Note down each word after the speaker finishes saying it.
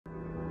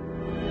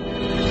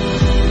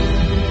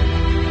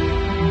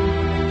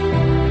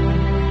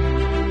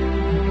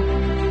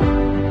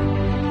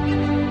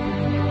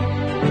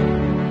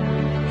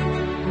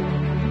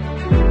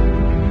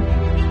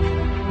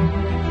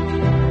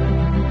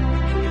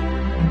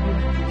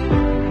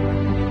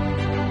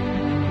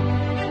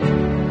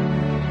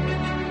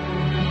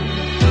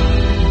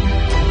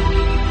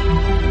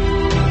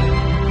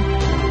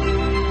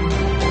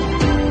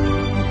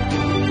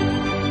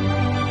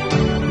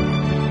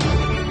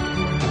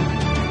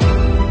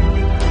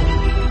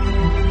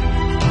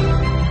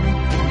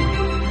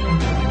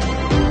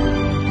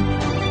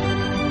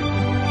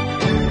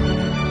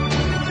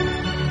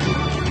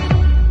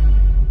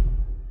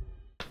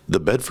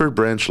Bedford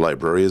Branch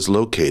Library is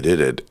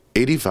located at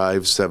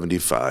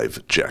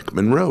 8575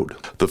 Jackman Road.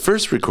 The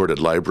first recorded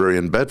library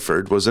in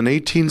Bedford was in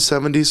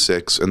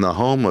 1876 in the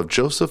home of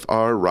Joseph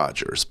R.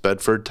 Rogers,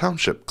 Bedford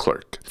Township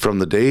Clerk. From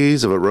the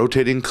days of a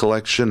rotating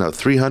collection of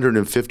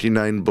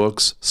 359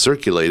 books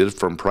circulated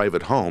from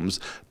private homes,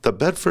 the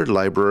Bedford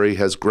Library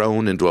has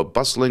grown into a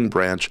bustling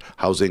branch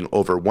housing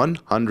over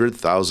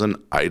 100,000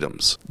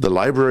 items. The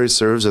library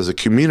serves as a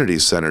community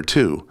center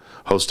too,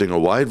 hosting a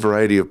wide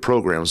variety of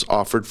programs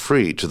offered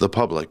free to the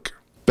public.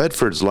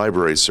 Bedford's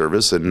library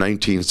service in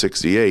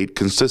 1968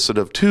 consisted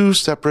of two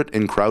separate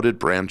and crowded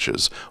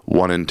branches,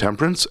 one in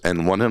Temperance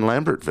and one in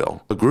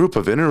Lambertville. A group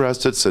of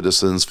interested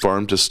citizens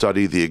formed to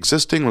study the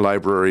existing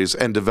libraries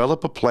and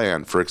develop a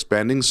plan for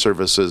expanding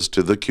services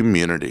to the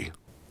community.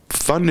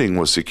 Funding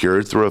was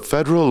secured through a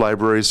Federal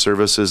Library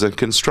Services and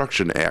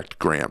Construction Act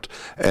grant,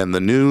 and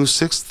the new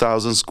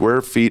 6,000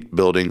 square feet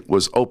building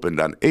was opened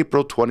on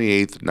April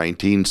 28,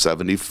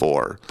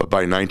 1974. But by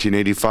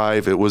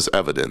 1985, it was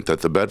evident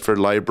that the Bedford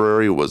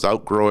Library was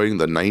outgrowing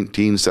the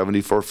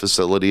 1974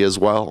 facility as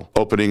well.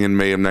 Opening in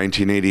May of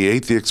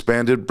 1988, the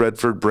expanded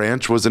Bedford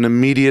branch was an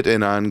immediate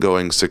and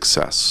ongoing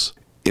success.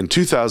 In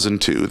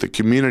 2002, the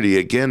community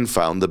again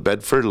found the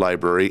Bedford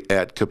Library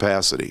at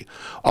capacity,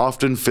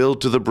 often filled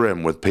to the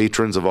brim with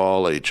patrons of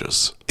all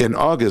ages. In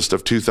August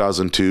of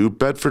 2002,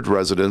 Bedford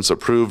residents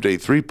approved a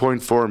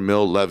 $3.4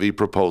 million levy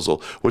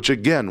proposal, which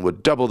again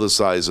would double the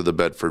size of the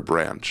Bedford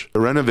branch.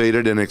 The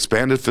renovated and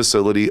expanded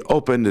facility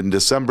opened in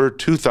December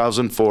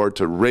 2004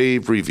 to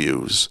rave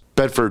reviews.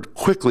 Bedford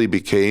quickly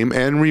became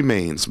and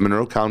remains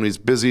Monroe County's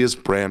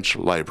busiest branch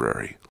library.